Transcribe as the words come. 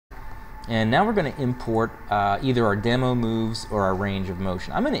And now we're going to import either our demo moves or our range of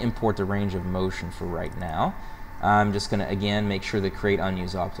motion. I'm going to import the range of motion for right now. I'm just going to, again, make sure that create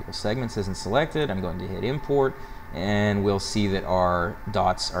unused optical segments isn't selected. I'm going to hit import, and we'll see that our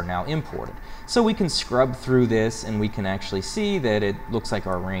dots are now imported. So we can scrub through this, and we can actually see that it looks like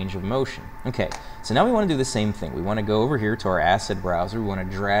our range of motion. Okay, so now we want to do the same thing. We want to go over here to our asset browser. We want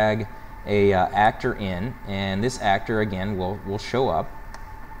to drag a actor in, and this actor, again, will show up.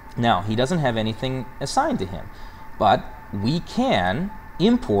 Now, he doesn't have anything assigned to him, but we can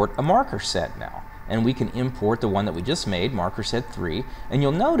import a marker set now. And we can import the one that we just made, marker set 3, and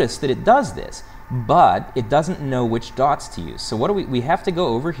you'll notice that it does this, but it doesn't know which dots to use. So what do we have to go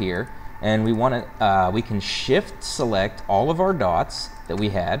over here, and we want to, we can shift select all of our dots that we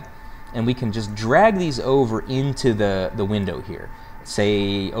had, and we can just drag these over into the window here.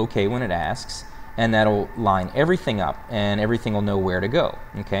 Say OK when it asks, and that'll line everything up, and everything will know where to go.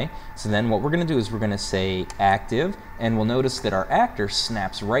 Okay, so then what we're going to do is we're going to say active, and we'll notice that our actor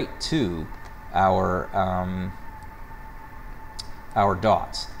snaps right to our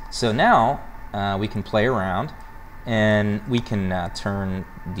dots. So now we can play around, and we can turn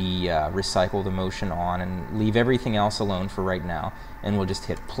the recycle the motion on and leave everything else alone for right now, and we'll just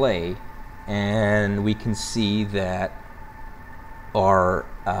hit play, and we can see that our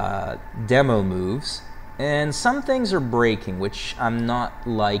demo moves, and some things are breaking, which I'm not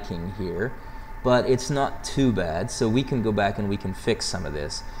liking here, but it's not too bad, so we can go back and we can fix some of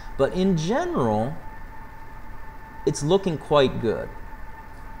this. But in general, it's looking quite good.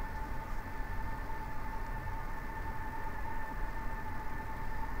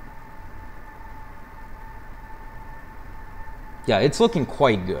 Yeah, it's looking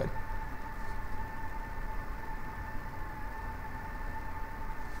quite good.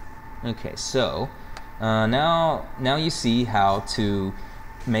 Okay, so now you see how to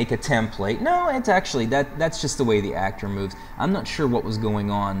make a template. No, it's actually, that's just the way the actor moves. I'm not sure what was going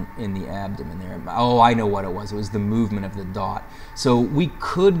on in the abdomen there. Oh, I know what it was. It was the movement of the dot. So we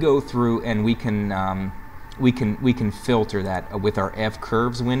could go through and we can filter that with our F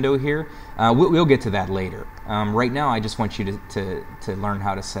curves window here. We'll get to that later. Right now, I just want you to learn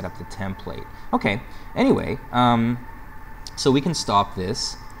how to set up the template. Okay. Anyway, so we can stop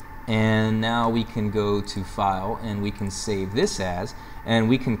this. And now we can go to File, and we can save this as, and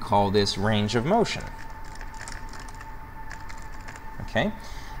we can call this range of motion. Okay?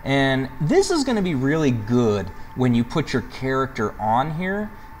 And this is going to be really good when you put your character on here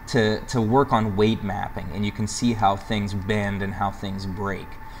to work on weight mapping, and you can see how things bend and how things break.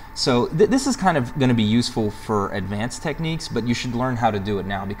 So this is kind of going to be useful for advanced techniques, but you should learn how to do it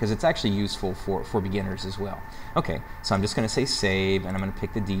now because it's actually useful for beginners as well. Okay, so I'm just going to say save, and I'm going to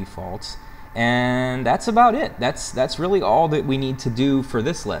pick the defaults, and that's about it. That's really all that we need to do for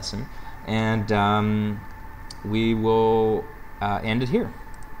this lesson, and we will end it here.